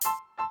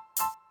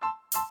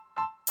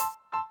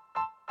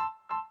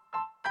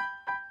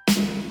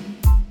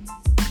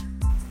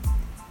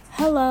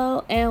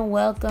and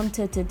welcome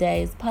to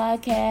today's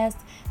podcast.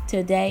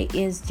 Today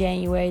is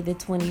January the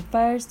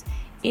 21st.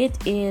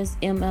 It is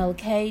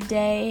MLK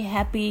Day.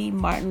 Happy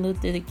Martin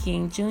Luther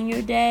King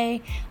Jr.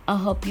 Day. I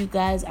hope you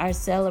guys are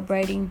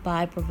celebrating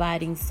by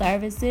providing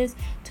services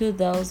to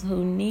those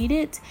who need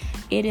it.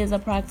 It is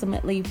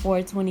approximately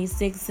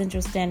 4:26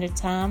 Central Standard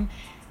Time,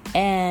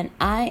 and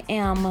I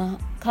am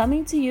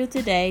coming to you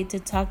today to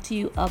talk to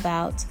you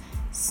about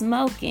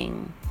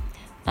smoking.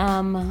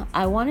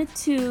 I wanted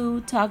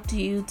to talk to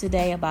you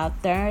today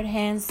about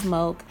third-hand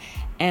smoke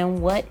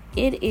and what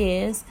it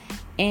is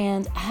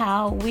and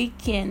how we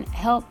can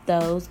help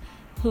those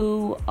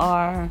who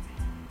are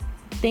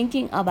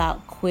thinking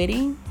about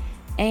quitting,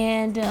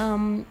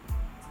 and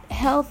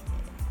health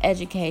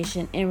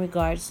education in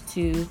regards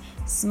to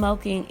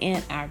smoking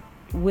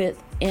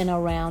with and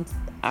around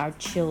our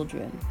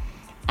children.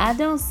 I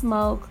don't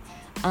smoke.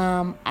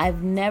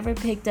 I've never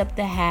picked up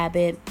the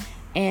habit.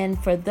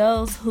 And for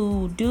those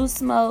who do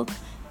smoke,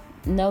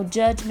 no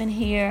judgment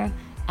here.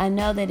 I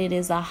know that it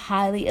is a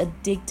highly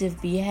addictive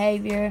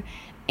behavior,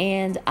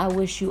 and I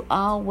wish you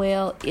all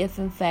well if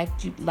in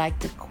fact you'd like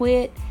to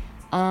quit.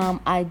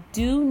 I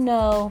do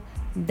know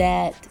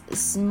that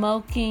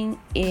smoking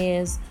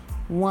is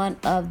one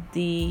of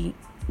the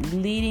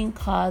leading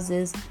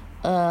causes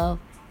of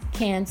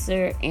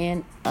cancer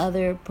and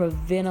other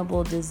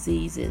preventable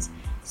diseases.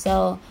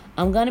 So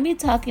I'm going to be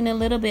talking a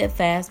little bit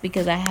fast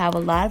because I have a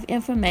lot of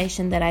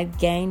information that I've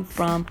gained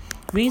from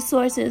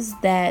resources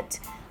that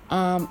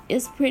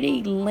is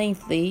pretty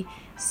lengthy.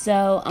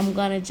 So I'm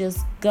going to just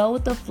go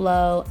with the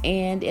flow,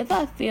 and if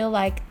I feel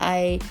like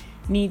I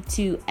need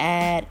to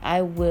add,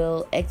 I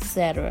will,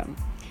 etc.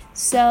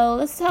 So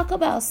let's talk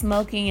about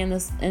smoking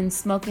and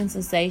smoking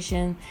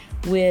cessation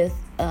with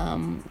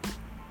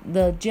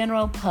the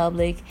general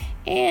public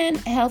and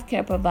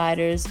healthcare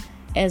providers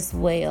as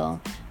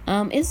well.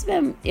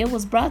 It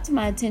was brought to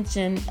my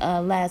attention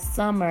last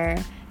summer,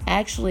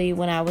 actually,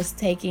 when I was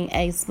taking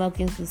a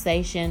smoking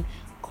cessation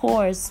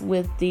course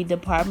with the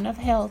Department of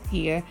Health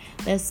here,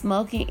 that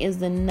smoking is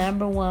the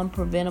number one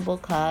preventable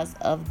cause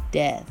of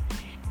death.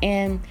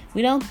 And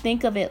we don't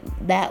think of it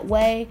that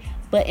way,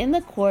 but in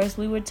the course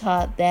we were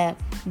taught that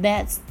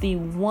that's the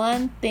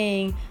one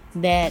thing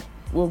that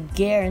will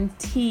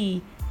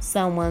guarantee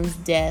someone's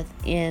death,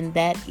 and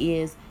that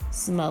is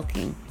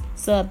smoking.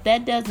 So if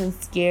that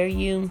doesn't scare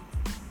you,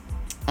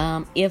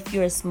 if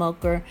you're a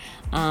smoker,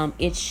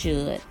 it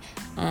should.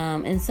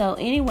 And so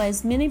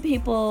anyways, many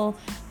people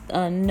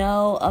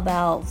know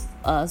about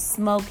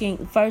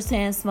smoking,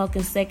 first-hand smoke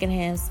and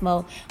second-hand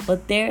smoke,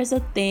 but there's a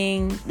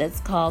thing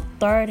that's called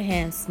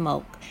third-hand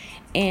smoke.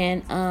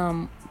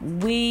 And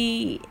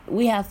we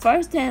have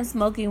first-hand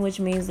smoking,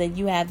 which means that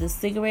you have the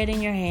cigarette in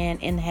your hand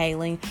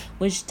inhaling,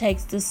 which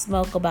takes the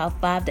smoke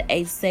about 5 to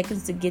 8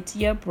 seconds to get to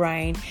your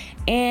brain,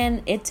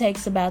 and it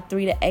takes about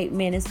 3 to 8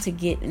 minutes to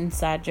get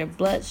inside your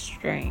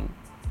bloodstream.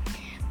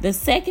 The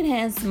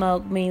second-hand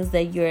smoke means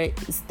that you're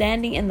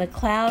standing in the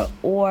cloud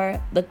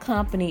or the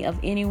company of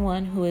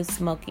anyone who is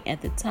smoking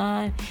at the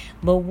time.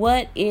 But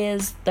what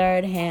is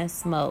third-hand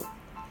smoke?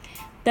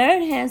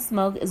 Third-hand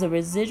smoke is a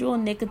residual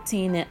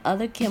nicotine and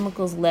other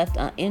chemicals left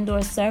on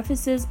indoor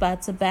surfaces by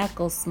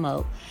tobacco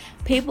smoke.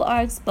 People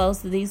are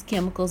exposed to these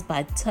chemicals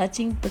by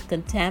touching the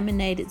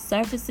contaminated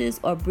surfaces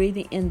or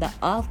breathing in the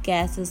off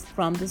gases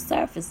from the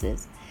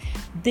surfaces.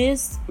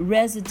 This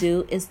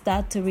residue is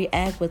thought to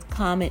react with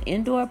common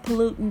indoor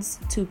pollutants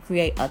to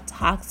create a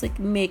toxic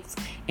mix,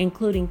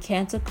 including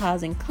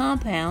cancer-causing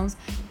compounds,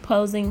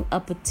 posing a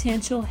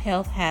potential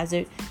health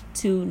hazard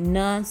to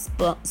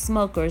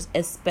non-smokers,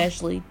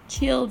 especially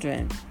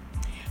children.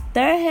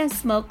 Third-hand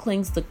smoke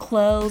clings to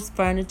clothes,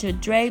 furniture,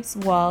 drapes,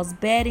 walls,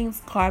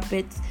 beddings,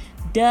 carpets,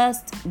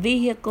 dust,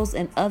 vehicles,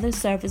 and other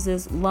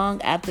surfaces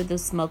long after the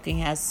smoking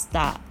has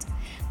stopped.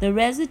 The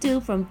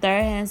residue from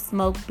third-hand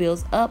smoke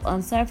builds up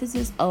on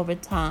surfaces over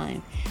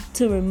time.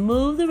 To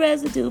remove the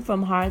residue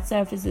from hard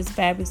surfaces,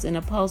 fabrics, and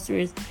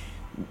upholstery,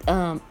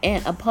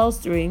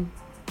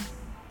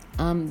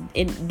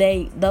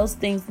 those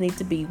things need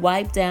to be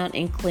wiped down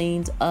and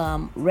cleaned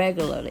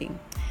regularly.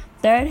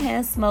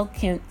 Third-hand smoke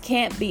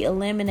can't be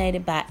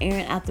eliminated by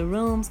airing out the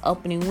rooms,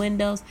 opening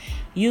windows,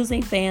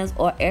 using fans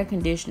or air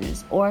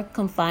conditioners, or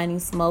confining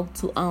smoke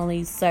to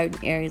only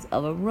certain areas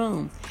of a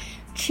room.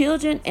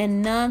 Children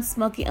and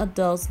non-smoking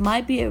adults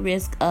might be at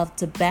risk of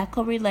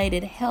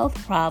tobacco-related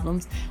health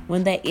problems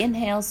when they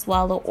inhale,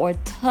 swallow, or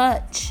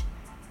touch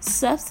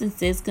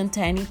substances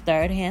containing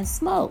third-hand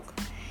smoke.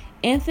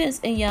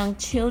 Infants and young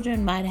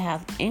children might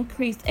have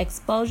increased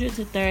exposure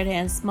to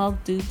third-hand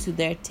smoke due to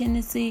their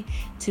tendency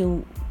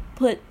to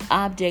put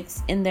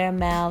objects in their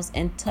mouths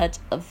and touch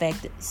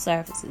affected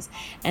surfaces.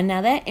 And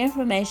now that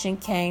information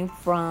came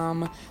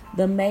from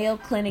the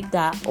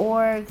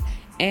MayoClinic.org.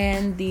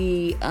 And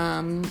the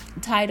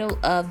title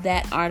of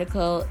that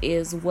article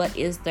is "What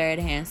is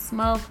Third-Hand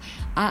Smoke?"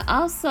 I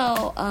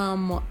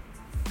also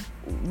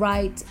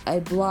write a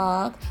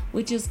blog,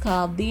 which is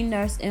called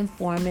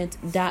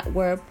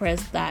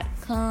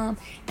thenurseinformant.wordpress.com,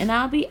 and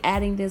I'll be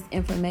adding this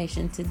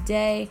information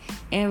today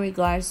in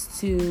regards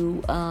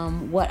to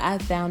what I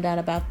found out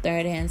about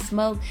third-hand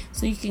smoke,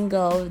 so you can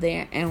go over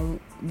there and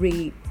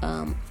read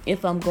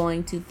if I'm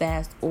going too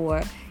fast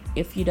or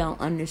if you don't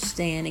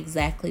understand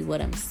exactly what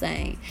I'm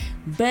saying.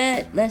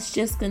 But let's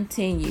just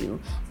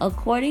continue.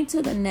 According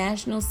to the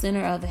National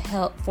Center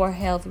for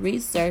Health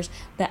Research,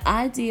 the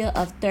idea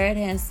of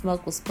third-hand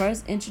smoke was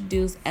first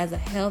introduced as a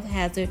health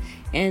hazard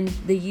in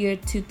the year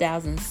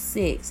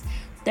 2006.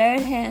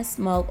 Third-hand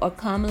smoke, or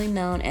commonly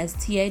known as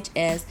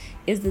THS,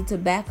 is the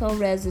tobacco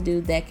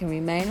residue that can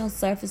remain on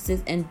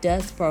surfaces and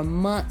dust for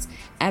months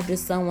after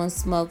someone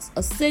smokes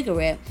a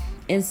cigarette.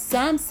 In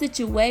some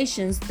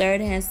situations,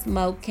 third-hand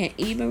smoke can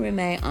even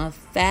remain on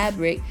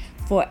fabric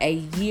for a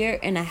year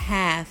and a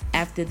half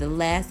after the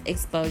last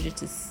exposure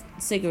to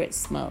cigarette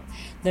smoke.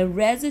 The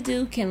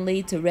residue can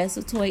lead to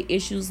respiratory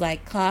issues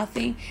like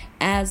coughing,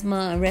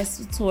 asthma, and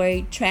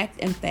respiratory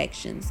tract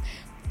infections.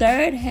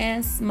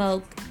 Third-hand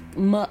smoke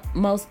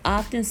most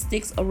often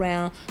sticks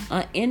around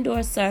on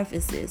indoor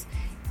surfaces.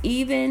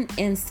 Even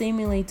in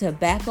seemingly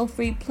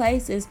tobacco-free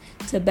places,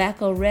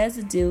 tobacco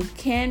residue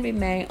can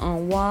remain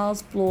on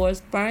walls,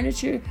 floors,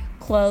 furniture,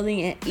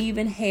 clothing, and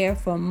even hair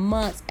for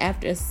months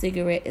after a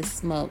cigarette is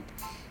smoked.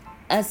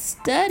 A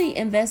study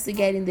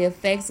investigating the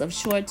effects of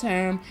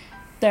short-term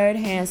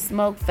third-hand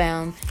smoke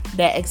found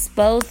that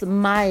exposed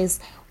mice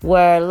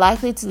were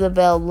likely to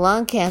develop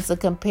lung cancer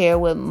compared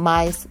with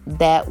mice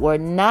that were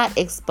not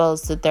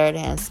exposed to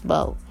third-hand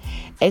smoke.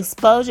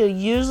 Exposure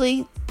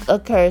usually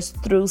occurs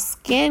through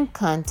skin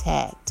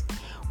contact.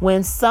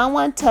 When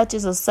someone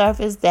touches a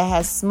surface that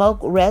has smoke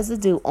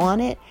residue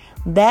on it,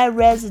 that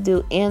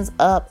residue ends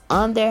up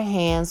on their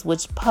hands,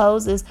 which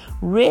poses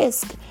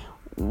risk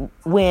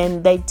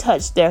when they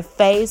touch their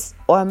face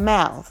or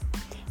mouth.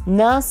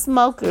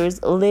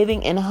 Non-smokers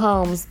living in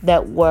homes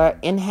that were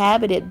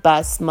inhabited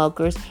by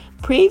smokers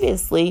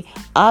previously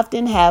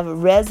often have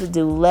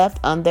residue left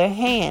on their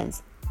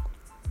hands.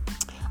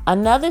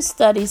 Another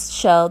study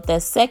showed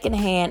that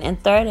secondhand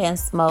and third-hand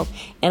smoke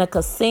in a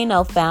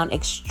casino found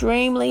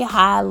extremely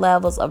high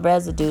levels of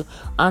residue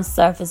on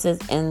surfaces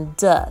and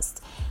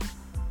dust.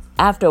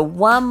 After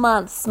 1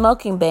 month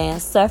smoking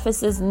ban,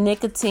 surfaces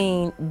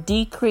nicotine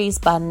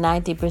decreased by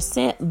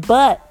 90%,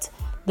 but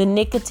the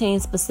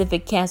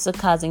nicotine-specific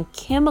cancer-causing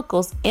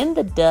chemicals in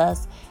the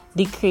dust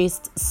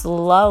decreased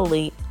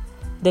slowly,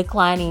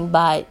 declining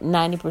by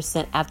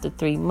 90% after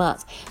 3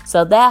 months.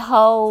 So that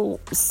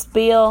whole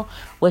spiel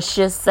was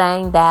just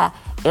saying that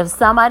if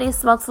somebody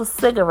smokes a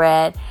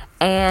cigarette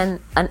in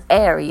an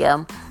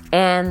area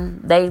and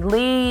they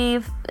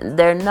leave,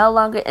 they're no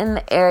longer in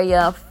the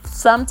area,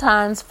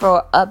 sometimes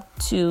for up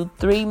to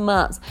 3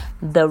 months,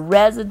 the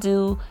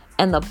residue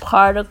and the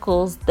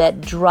particles that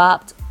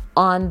dropped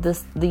on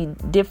the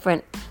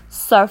different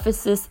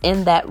surfaces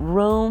in that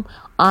room,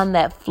 on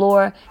that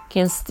floor,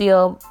 can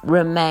still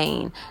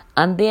remain.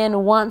 And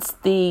then once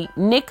the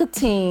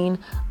nicotine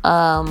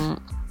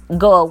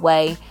go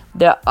away,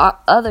 there are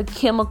other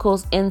chemical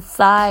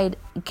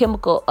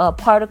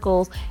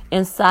particles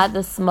inside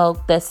the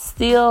smoke that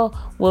still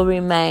will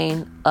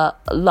remain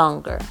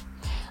longer.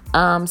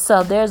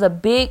 So there's a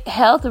big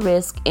health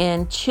risk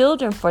in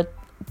children for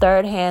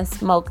third-hand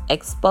smoke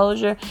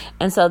exposure,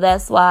 and so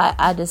that's why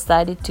I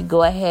decided to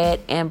go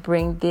ahead and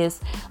bring this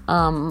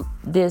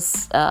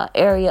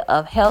area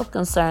of health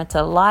concern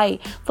to light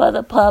for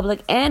the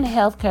public and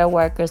healthcare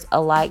workers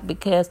alike,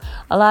 because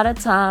a lot of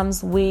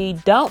times we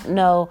don't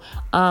know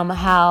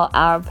how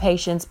our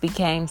patients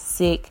became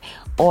sick,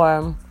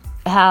 or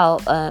how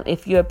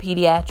if you're a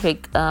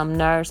pediatric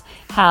nurse,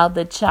 how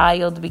the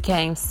child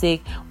became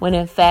sick when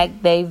in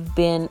fact they've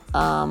been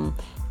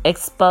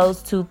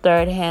exposed to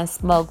third-hand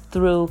smoke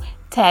through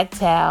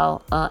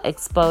tactile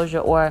exposure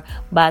or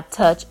by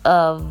touch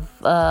of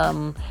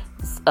a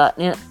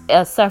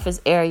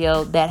surface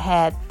area that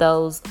had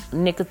those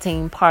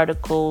nicotine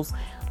particles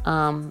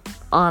on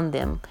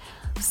them.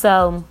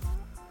 So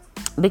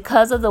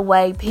because of the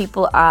way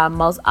people are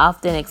most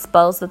often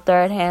exposed to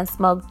third-hand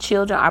smoke,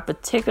 children are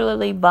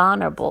particularly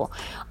vulnerable.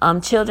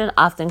 Children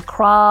often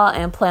crawl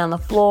and play on the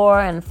floor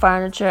and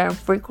furniture and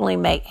frequently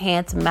make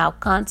hand-to-mouth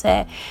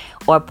contact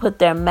or put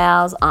their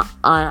mouths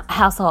on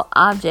household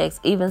objects.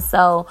 Even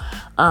so,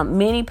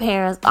 many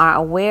parents are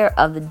aware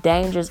of the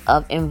dangers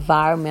of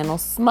environmental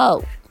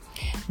smoke.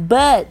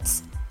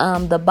 But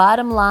the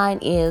bottom line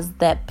is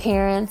that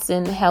parents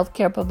and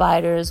healthcare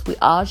providers, we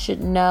all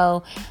should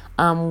know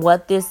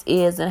what this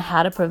is and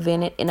how to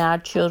prevent it in our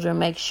children.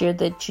 Make sure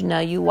that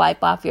you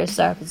wipe off your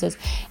surfaces,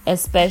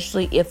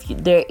 especially if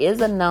there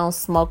is a known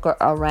smoker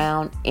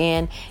around,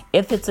 and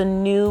if it's a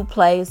new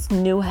place,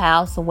 new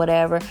house, or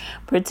whatever.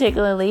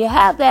 Particularly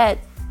have that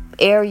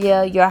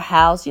area your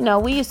house.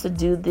 We used to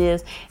do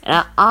this,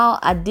 and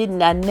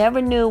I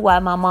never knew why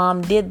my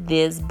mom did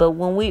this, but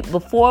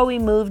before we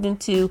moved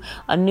into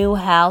a new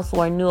house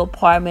or a new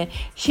apartment,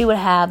 she would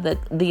have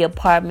the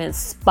apartment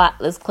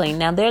spotless clean.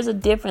 Now, there's a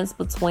difference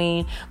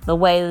between the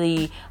way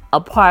the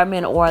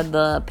apartment or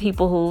the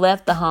people who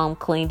left the home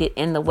cleaned it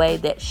and the way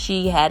that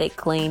she had it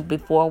cleaned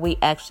before we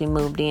actually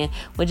moved in,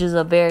 which is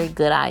a very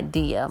good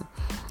idea.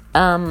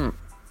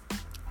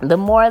 The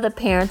more the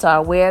parents are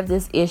aware of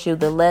this issue,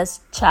 the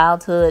less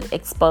childhood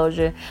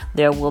exposure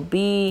there will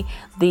be.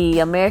 The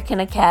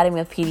American Academy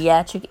of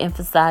Pediatrics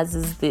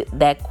emphasizes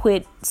that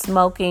quitting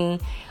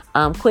smoking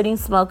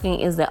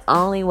is the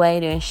only way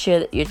to ensure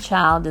that your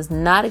child is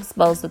not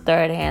exposed to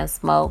third-hand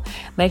smoke.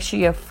 Make sure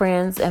your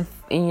friends and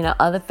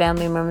other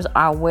family members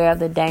are aware of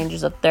the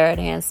dangers of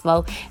third-hand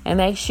smoke, and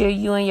make sure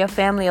you and your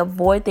family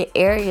avoid the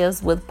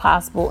areas with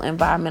possible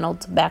environmental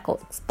tobacco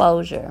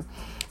exposure.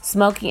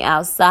 Smoking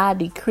outside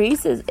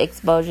decreases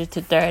exposure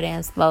to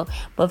third-hand smoke,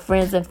 but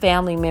friends and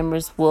family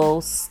members will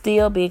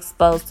still be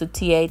exposed to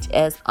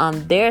THS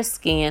on their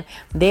skin,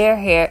 their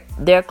hair,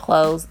 their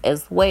clothes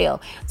as well.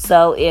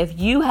 So if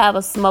you have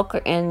a smoker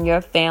in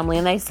your family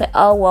and they say,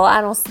 oh, well, I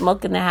don't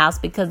smoke in the house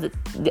because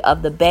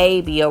of the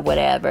baby or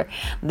whatever,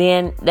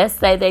 then let's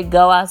say they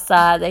go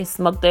outside, they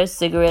smoke their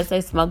cigarettes,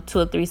 they smoke 2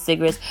 or 3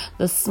 cigarettes,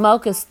 the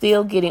smoke is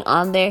still getting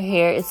on their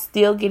hair, it's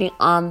still getting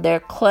on their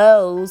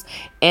clothes,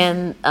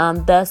 and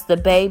thus the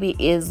baby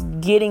is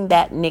getting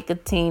that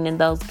nicotine and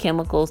those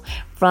chemicals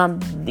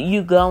from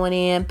you going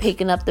in,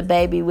 picking up the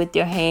baby with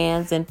your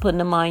hands and putting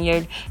them on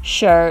your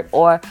shirt,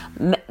 or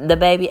the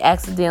baby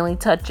accidentally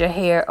touch your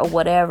hair or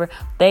whatever.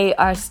 They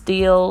are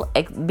still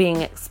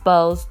being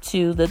exposed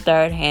to the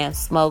third-hand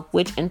smoke,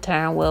 which in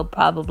turn will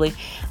probably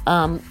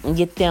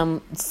get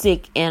them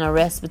sick in a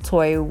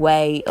respiratory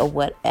way or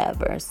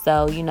whatever.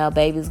 So,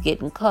 babies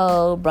getting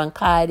cold,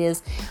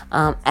 bronchitis,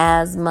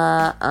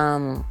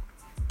 asthma,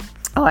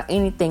 or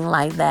anything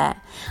like that.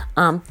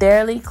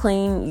 Thoroughly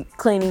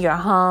cleaning your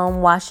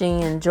home,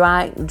 washing and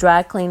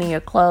dry cleaning your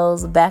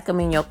clothes,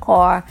 vacuuming your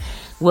car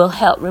will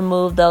help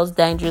remove those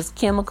dangerous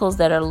chemicals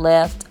that are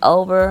left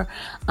over.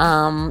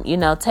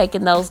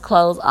 Taking those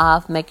clothes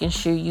off, making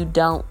sure you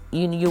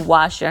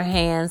wash your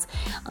hands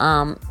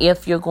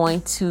if you're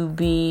going to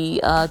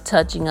be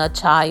touching a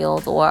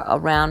child or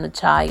around a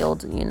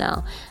child,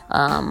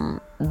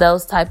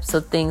 those types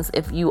of things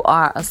if you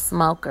are a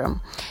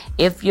smoker.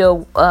 If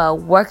you're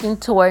working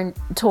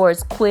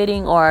towards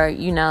quitting, or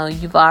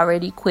you've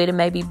already quit, it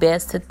may be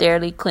best to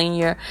thoroughly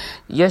clean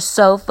your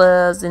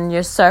sofas and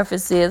your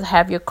surfaces,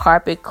 have your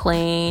carpet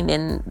cleaned,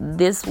 and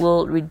this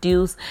will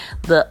reduce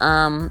the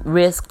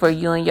risk for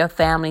you and your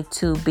family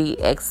to be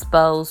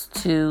exposed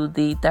to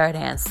the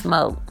third-hand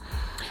smoke.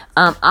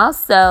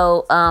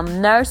 Also,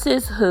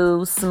 nurses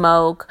who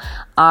smoke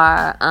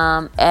are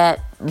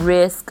at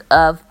risk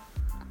of,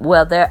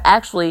 they're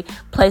actually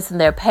placing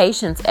their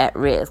patients at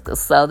risk.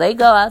 So they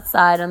go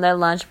outside on their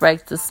lunch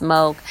breaks to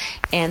smoke,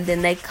 and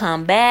then they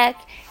come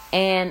back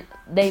and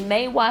they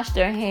may wash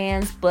their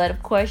hands. But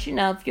of course,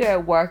 if you're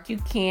at work, you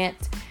can't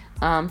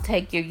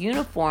take your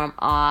uniform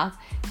off.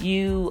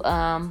 You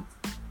have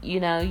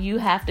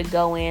to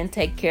go in,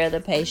 take care of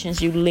the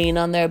patients. You lean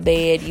on their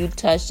bed, you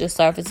touch the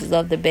surfaces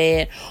of the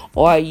bed,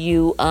 or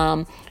you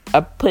are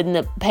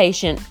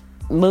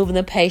moving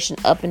the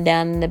patient up and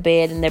down in the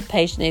bed, and the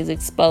patient is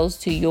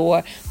exposed to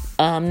your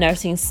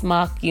nursing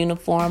smock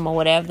uniform or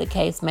whatever the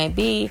case may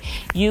be.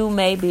 You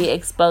may be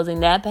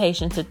exposing that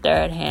patient to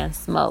third-hand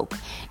smoke,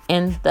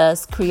 and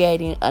thus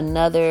creating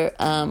another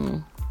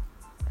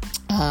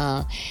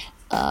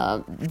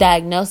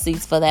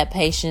diagnoses for that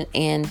patient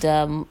and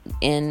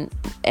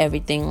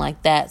everything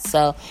like that.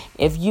 So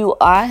if you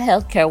are a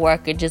healthcare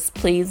worker, just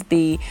please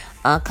be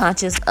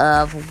conscious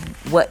of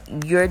what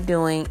you're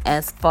doing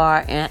as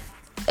far as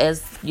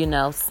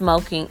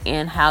smoking,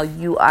 and how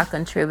you are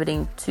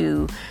contributing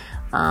to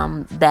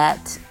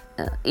that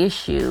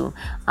issue.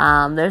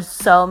 There's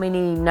so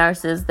many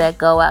nurses that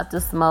go out to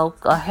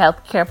smoke, or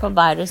healthcare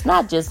providers,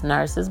 not just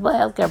nurses, but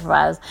healthcare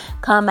providers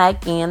come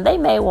back in. They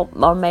may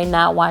or may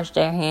not wash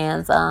their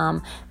hands.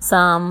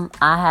 Some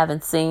I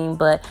haven't seen,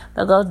 but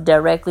they'll go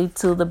directly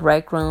to the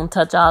break room,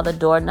 touch all the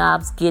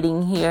doorknobs,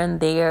 getting here and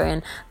there,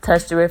 and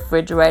touch the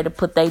refrigerator,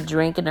 put their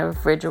drink in the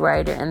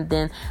refrigerator, and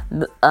then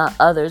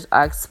others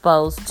are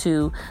exposed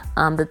to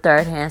the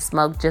third-hand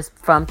smoke just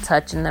from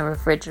touching the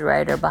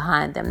refrigerator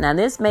behind them. Now,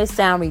 this may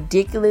sound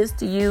ridiculous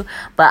to you,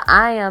 but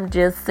I am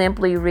just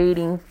simply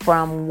reading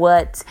from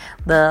what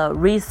the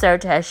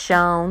research has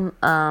shown,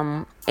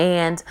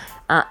 and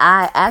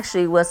I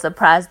actually was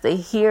surprised to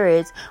hear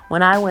it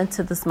when I went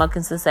to the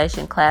smoking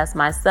cessation class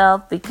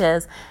myself,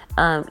 because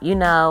I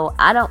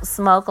don't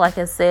smoke, like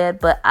I said,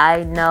 but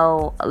I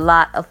know a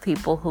lot of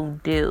people who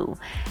do.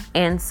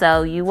 And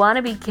so you want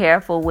to be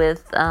careful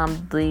with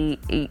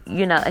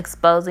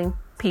exposing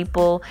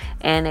people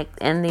and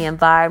the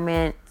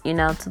environment,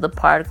 to the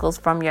particles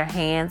from your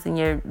hands and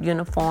your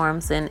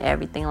uniforms and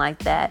everything like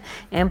that.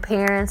 And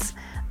parents,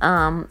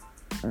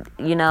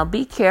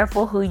 be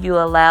careful who you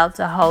allow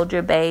to hold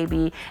your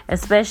baby,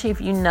 especially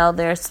if you know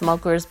they're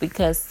smokers,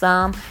 because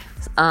some,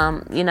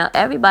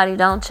 everybody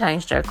don't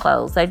change their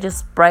clothes. They just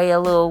spray a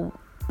little,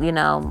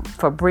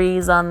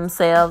 Febreze on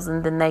themselves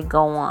and then they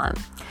go on.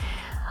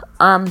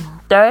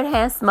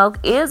 Third-hand smoke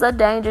is a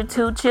danger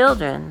to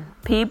children.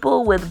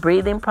 People with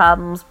breathing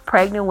problems,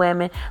 pregnant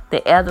women,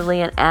 the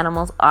elderly, and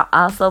animals are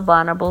also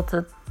vulnerable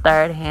to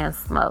third-hand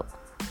smoke.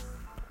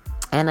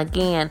 And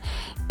again,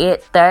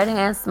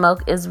 third-hand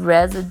smoke is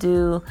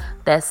residue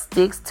that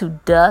sticks to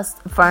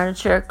dust,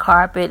 furniture,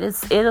 carpet.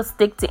 It'll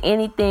stick to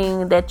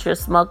anything that you're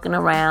smoking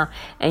around,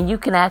 and you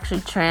can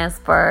actually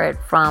transfer it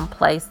from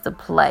place to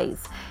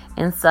place.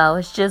 And so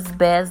it's just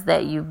best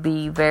that you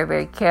be very,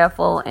 very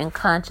careful and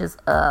conscious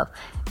of,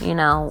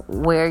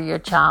 where your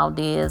child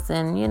is.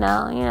 And,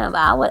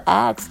 I would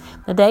ask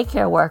the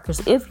daycare workers,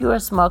 if you're a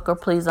smoker,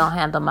 please don't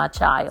handle my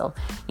child,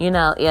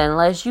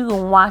 unless you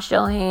can wash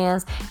your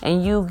hands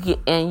and you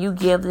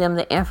give them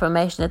the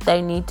information that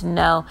they need to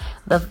know,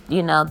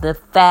 the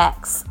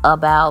facts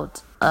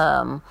about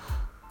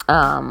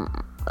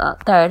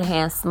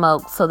third-hand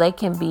smoke, so they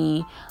can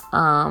be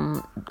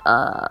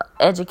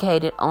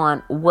educated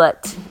on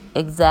what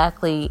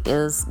exactly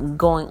is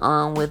going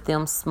on with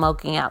them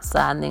smoking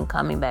outside and then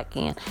coming back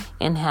in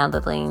and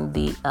handling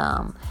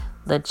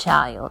the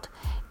child.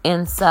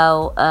 And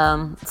so,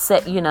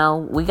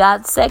 we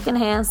got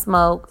secondhand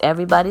smoke.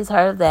 Everybody's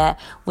heard of that,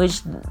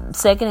 which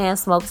secondhand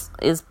smoke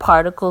is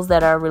particles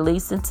that are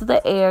released into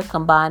the air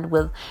combined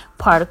with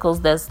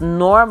particles that's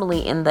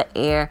normally in the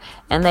air,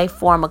 and they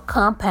form a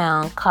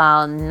compound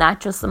called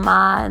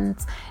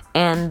nitrosamines,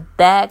 and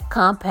that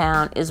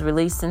compound is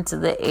released into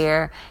the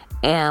air,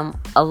 and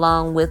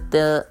along with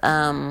the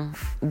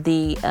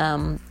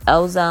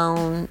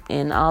ozone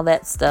and all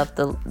that stuff,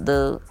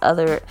 the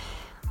other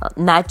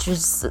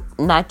nitrous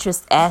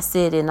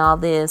acid and all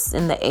this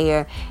in the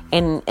air,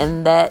 and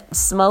that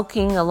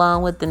smoking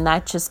along with the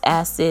nitrous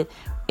acid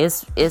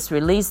is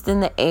released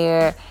in the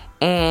air,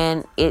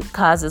 and it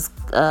causes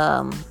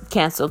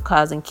cancer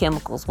causing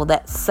chemicals. Well,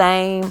 that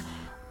same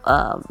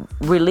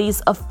release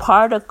of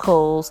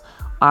particles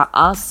are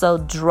also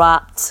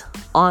dropped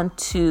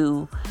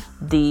onto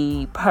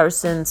the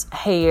person's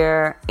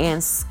hair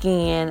and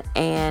skin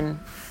and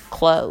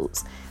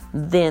clothes.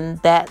 Then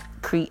that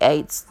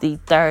creates the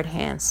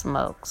third-hand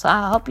smoke. So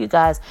I hope you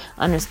guys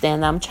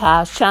understand. I'm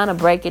trying to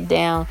break it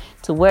down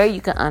to where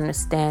you can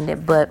understand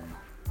it, but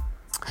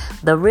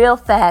the real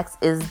facts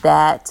is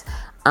that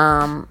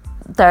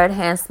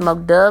third-hand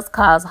smoke does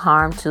cause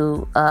harm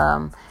to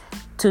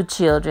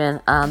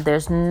children.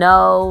 There's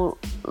no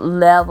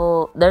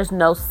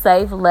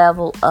safe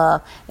level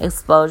of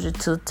exposure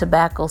to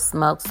tobacco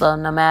smoke. So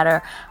no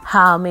matter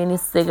how many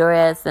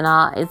cigarettes and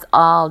all, it's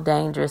all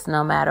dangerous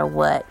no matter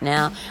what.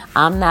 Now,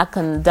 I'm not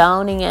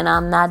condoning and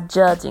I'm not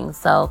judging.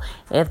 So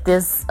if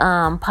this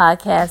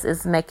podcast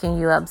is making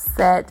you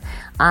upset,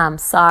 I'm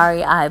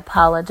sorry. I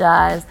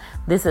apologize.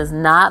 This is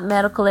not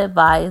medical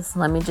advice.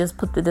 Let me just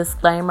put the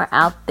disclaimer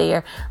out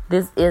there.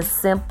 This is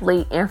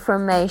simply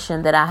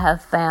information that I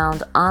have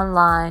found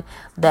online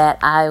that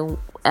I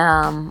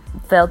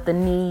felt the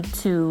need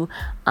to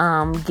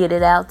get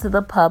it out to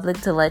the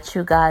public to let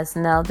you guys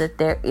know that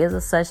there is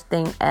a such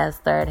thing as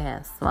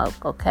third-hand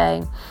smoke,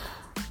 okay?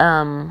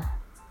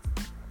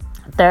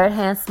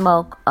 Third-hand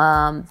smoke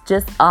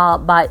just all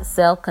by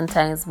itself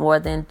contains more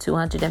than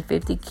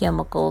 250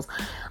 chemicals.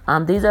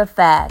 These are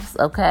facts,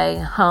 okay?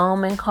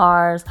 Home and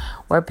cars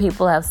where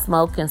people have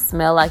smoked and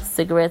smell like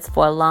cigarettes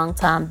for a long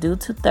time due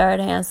to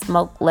third-hand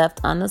smoke left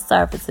on the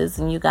surfaces,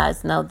 and you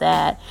guys know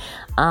that.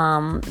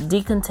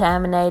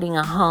 Decontaminating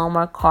a home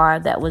or car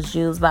that was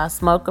used by a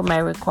smoker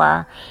may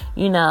require,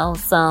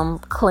 some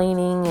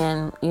cleaning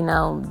and,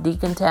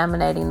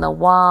 decontaminating the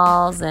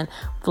walls and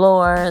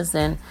floors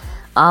and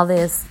all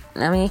this.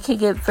 I mean, it could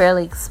get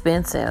fairly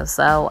expensive,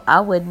 so I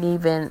wouldn't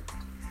even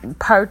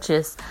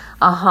purchase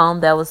a home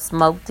that was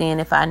smoked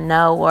in if I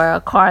know, or a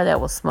car that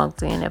was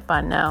smoked in if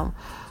I know.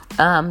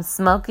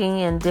 Smoking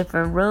in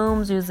different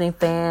rooms using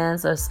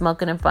fans or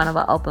smoking in front of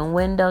an open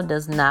window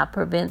does not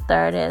prevent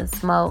third-hand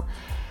smoke.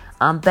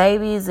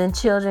 Babies and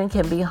children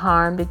can be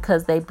harmed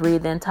because they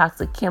breathe in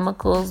toxic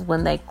chemicals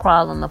when they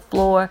crawl on the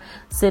floor,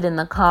 sit in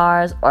the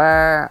cars,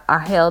 or are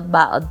held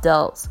by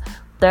adults.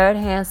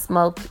 Third-hand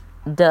smoke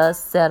does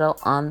settle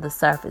on the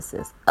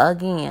surfaces.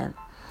 Again,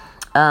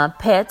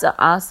 pets are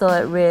also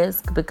at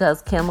risk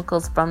because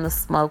chemicals from the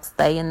smoke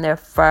stay in their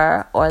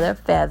fur or their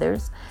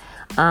feathers.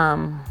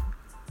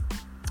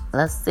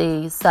 Let's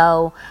see.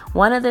 So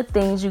one of the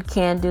things you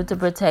can do to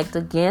protect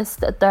against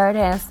the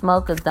third-hand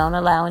smoke is don't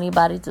allow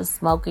anybody to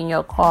smoke in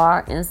your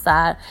car,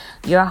 inside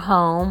your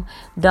home.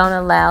 Don't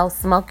allow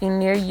smoking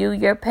near you,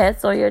 your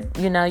pets, or your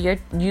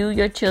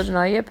children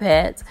or your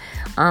pets.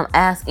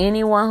 Ask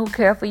anyone who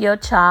cares for your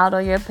child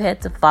or your pet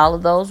to follow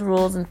those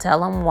rules and tell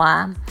them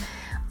why.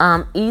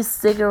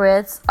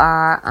 E-cigarette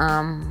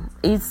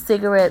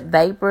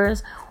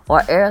vapors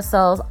or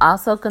aerosols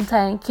also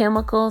contain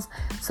chemicals,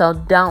 so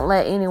don't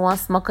let anyone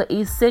smoke an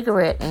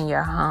e-cigarette in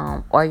your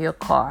home or your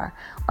car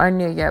or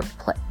near your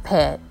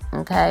pet.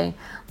 Okay,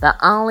 the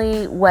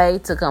only way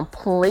to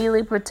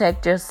completely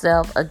protect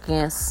yourself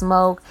against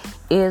smoke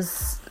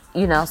is,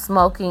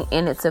 smoking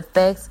and its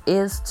effects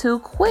is to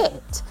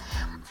quit.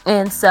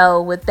 And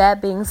so with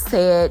that being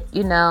said,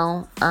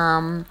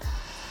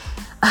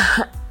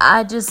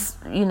 I just,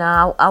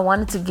 I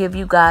wanted to give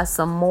you guys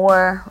a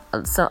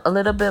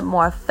little bit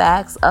more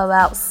facts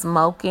about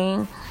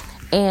smoking.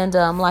 And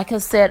like I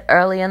said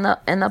earlier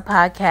in the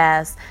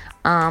podcast,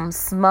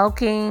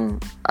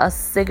 smoking a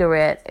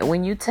cigarette,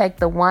 when you take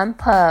the one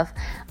puff,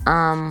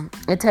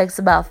 it takes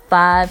about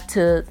 5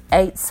 to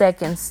 8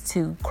 seconds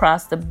to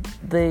cross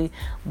the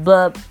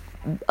blood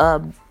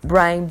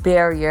brain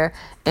barrier,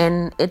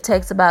 and it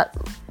takes about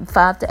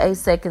 5 to 8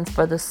 seconds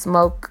for the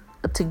smoke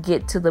to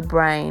get to the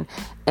brain,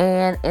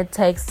 and it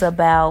takes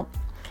about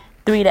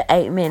 3 to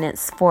 8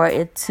 minutes for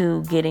it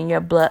to get in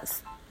your blood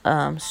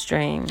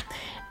stream.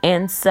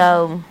 And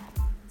so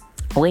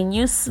when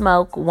you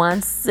smoke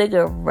one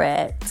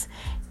cigarette,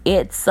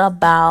 it's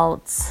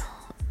about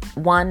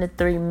 1 to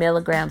 3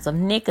 milligrams of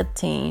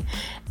nicotine,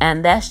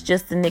 and that's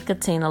just the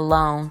nicotine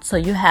alone. So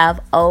you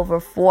have over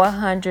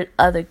 400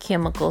 other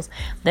chemicals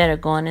that are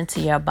going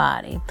into your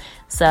body.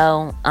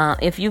 So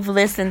if you've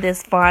listened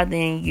this far,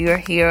 then you're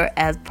here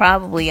as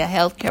probably a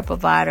healthcare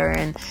provider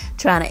and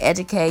trying to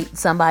educate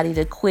somebody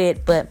to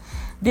quit. But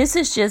this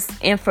is just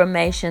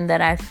information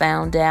that I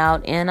found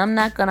out, and I'm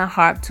not going to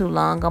harp too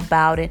long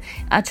about it.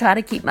 I try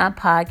to keep my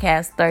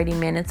podcast 30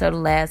 minutes or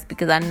less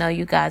because I know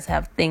you guys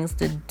have things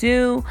to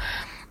do.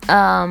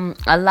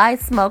 A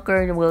light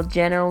smoker will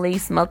generally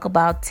smoke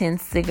about 10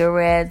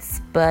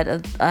 cigarettes, but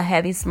a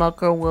heavy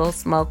smoker will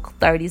smoke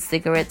 30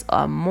 cigarettes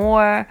or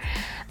more.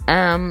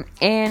 And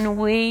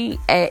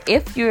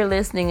if you're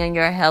listening and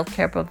you're a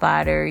healthcare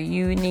provider,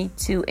 you need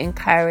to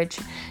encourage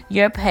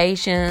your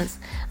patients,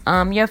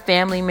 your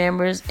family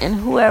members, and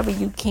whoever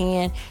you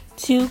can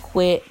to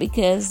quit,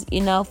 because,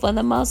 for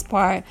the most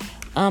part,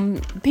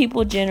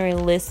 people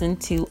generally listen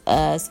to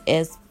us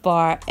as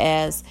far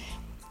as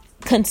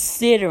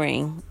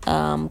considering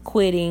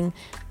quitting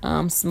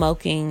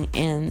smoking,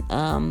 and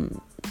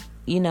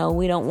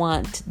we don't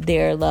want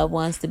their loved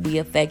ones to be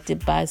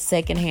affected by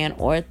secondhand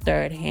or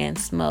third-hand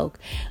smoke.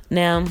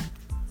 Now,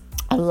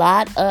 a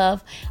lot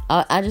of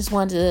I just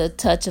wanted to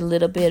touch a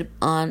little bit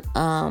on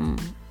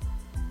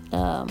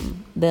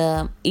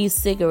the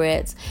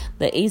e-cigarettes.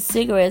 The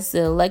e-cigarettes,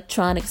 the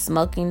electronic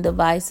smoking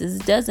devices,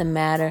 it doesn't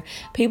matter.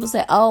 People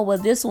say, oh, well,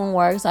 this one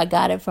works, I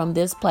got it from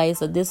this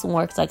place, or this one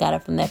works, I got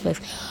it from that place.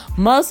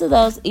 Most of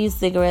those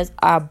e-cigarettes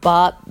are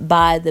bought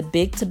by the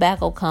big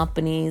tobacco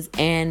companies,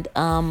 and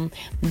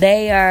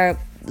they are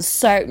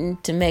certain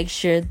to make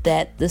sure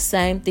that the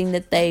same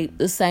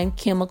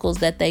chemicals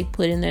that they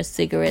put in their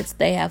cigarettes,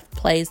 they have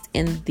placed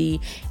in the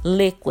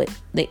e-liquid.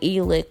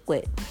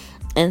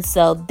 And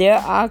so there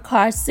are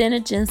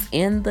carcinogens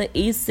in the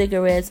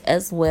e-cigarettes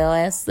as well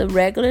as the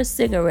regular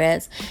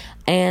cigarettes.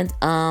 And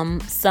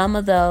some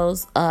of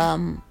those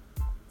are,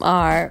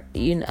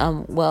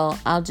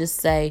 I'll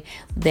just say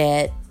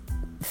that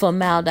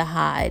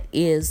formaldehyde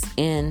is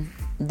in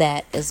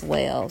that as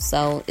well.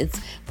 So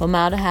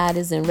formaldehyde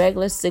is in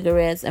regular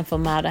cigarettes, and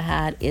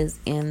formaldehyde is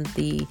in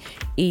the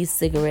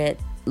e-cigarette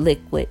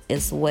liquid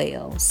as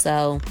well.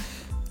 So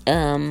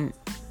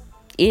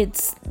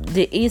it's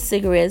the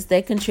e-cigarettes,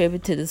 they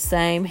contribute to the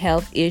same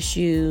health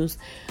issues,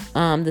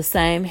 the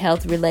same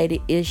health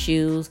related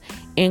issues,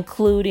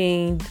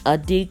 including a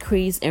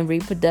decrease in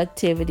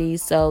reproductivity.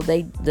 So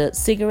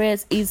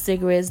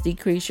e-cigarettes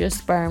decrease your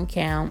sperm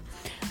count.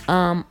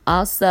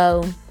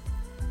 Also,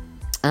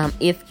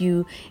 if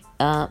you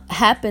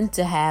happen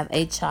to have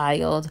a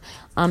child,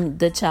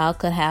 the child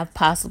could have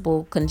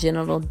possible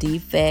congenital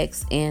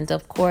defects, and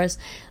of course,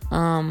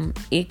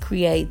 it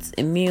creates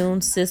immune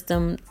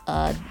system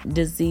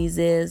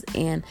diseases.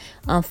 And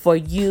for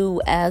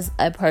you as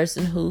a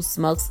person who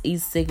smokes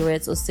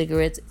e-cigarettes or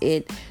cigarettes,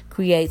 it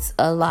creates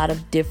a lot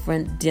of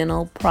different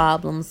dental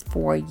problems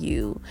for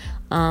you,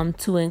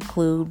 to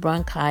include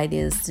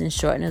bronchitis and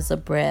shortness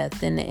of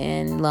breath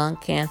and lung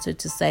cancer,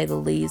 to say the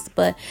least.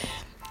 But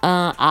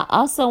I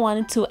also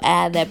wanted to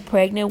add that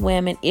pregnant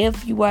women,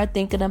 if you are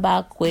thinking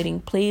about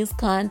quitting, please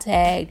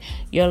contact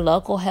your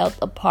local health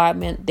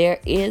department. There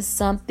is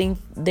something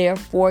there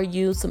for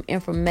you, some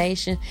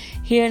information.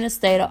 Here in the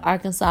state of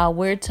Arkansas,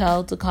 we're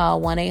told to call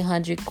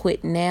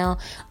 1-800-QUIT-NOW.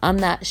 I'm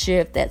not sure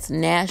if that's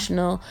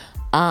national.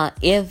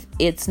 If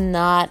it's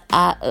not,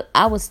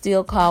 I would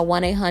still call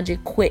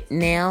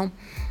 1-800-QUIT-NOW.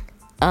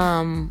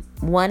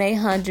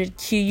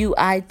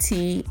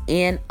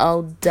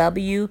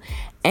 1-800-QUITNOW,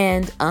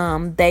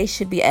 and they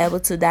should be able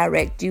to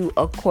direct you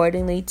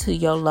accordingly to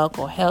your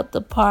local health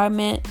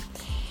department.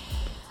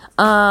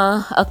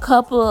 Like I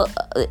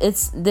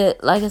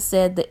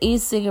said, the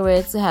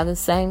e-cigarettes have the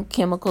same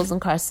chemicals and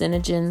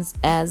carcinogens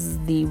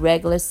as the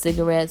regular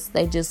cigarettes.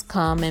 They just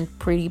come in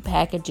pretty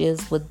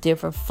packages with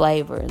different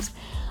flavors.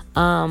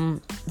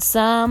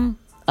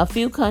 A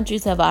few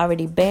countries have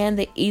already banned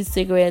the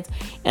e-cigarettes,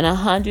 and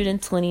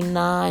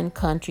 129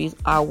 countries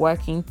are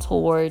working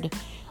toward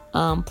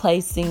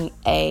placing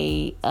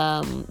a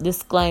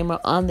disclaimer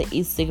on the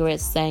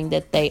e-cigarettes saying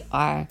that they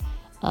are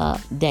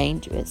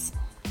dangerous.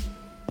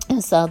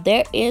 And so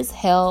there is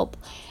help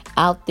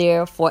out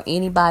there for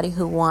anybody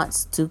who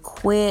wants to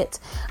quit.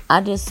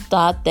 I just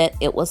thought that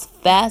it was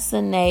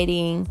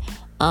fascinating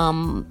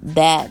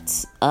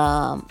that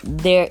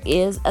there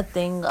is a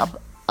thing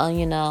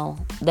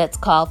that's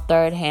called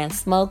third-hand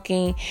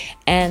smoking,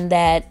 and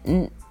that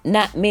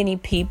not many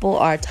people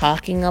are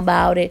talking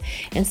about it.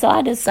 And so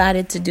I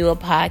decided to do a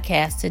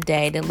podcast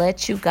today to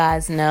let you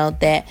guys know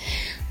that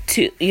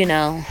to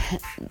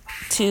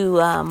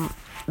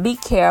be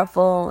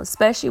careful,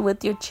 especially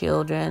with your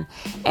children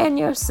and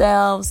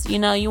yourselves.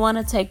 You want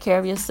to take care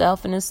of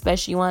yourself, and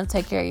especially you want to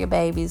take care of your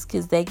babies,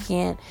 because they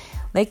can't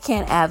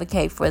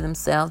advocate for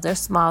themselves. They're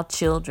small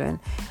children.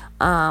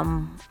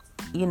 Again,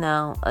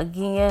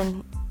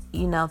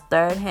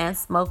 third-hand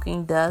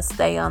smoking does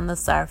stay on the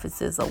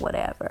surfaces or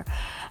whatever.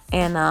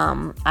 And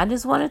I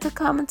just wanted to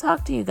come and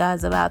talk to you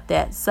guys about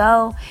that.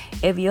 So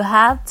if you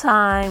have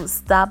time,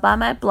 stop by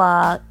my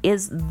blog.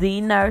 It's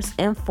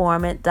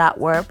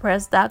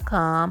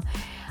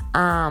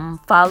thenurseinformant.wordpress.com.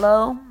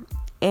 Follow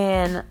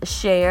and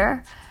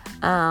share.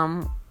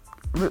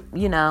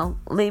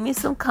 Leave me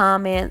some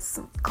comments.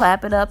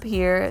 Clap it up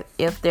here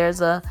if there's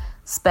a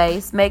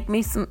space. Make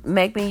me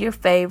your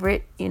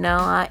favorite.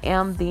 I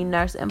am the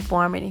Nurse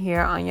Informant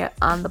here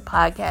on the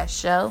podcast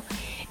show.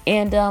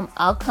 And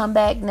I'll come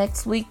back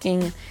next week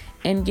and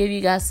give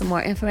you guys some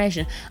more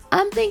information.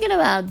 I'm thinking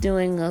about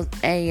doing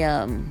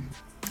a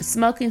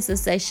smoking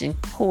cessation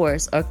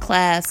course or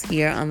class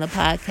here on the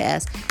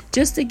podcast,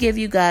 just to give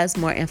you guys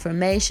more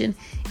information.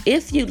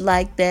 If you'd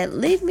like that,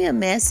 leave me a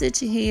message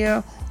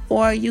here,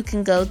 or you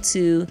can go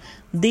to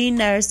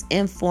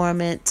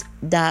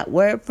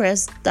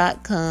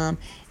thenurseinformant.wordpress.com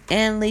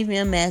and leave me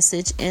a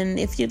message. And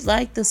if you'd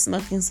like the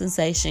smoking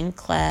cessation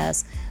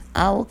class,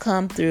 I will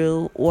come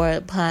through, or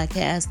a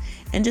podcast,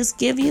 and just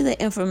give you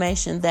the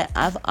information that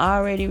I've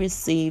already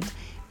received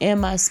in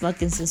my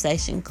smoking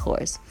cessation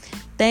course.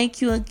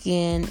 Thank you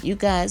again. You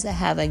guys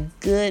have a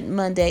good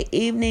Monday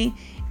evening,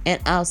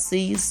 and I'll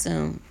see you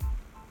soon.